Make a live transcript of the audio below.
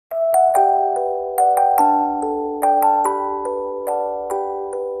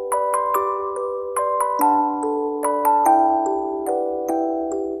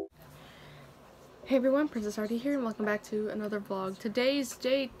everyone, Princess Artie here, and welcome back to another vlog. Today's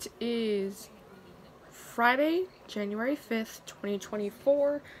date is Friday, January 5th,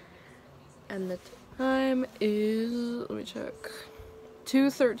 2024, and the time is, let me check,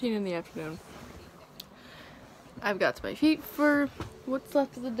 2:13 in the afternoon. I've got to my feet for what's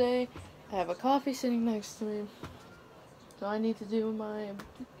left of the day. I have a coffee sitting next to me, so I need to do my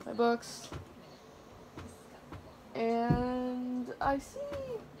books, and I see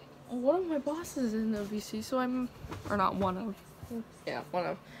one of my bosses in OVC, so one of.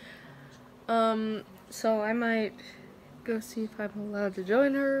 So I might go see if I'm allowed to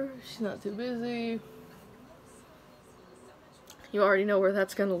join her. She's not too busy. You already know where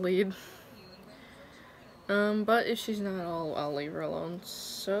that's gonna lead. But if she's not, I'll leave her alone.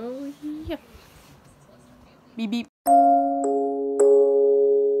 So yeah. Beep beep.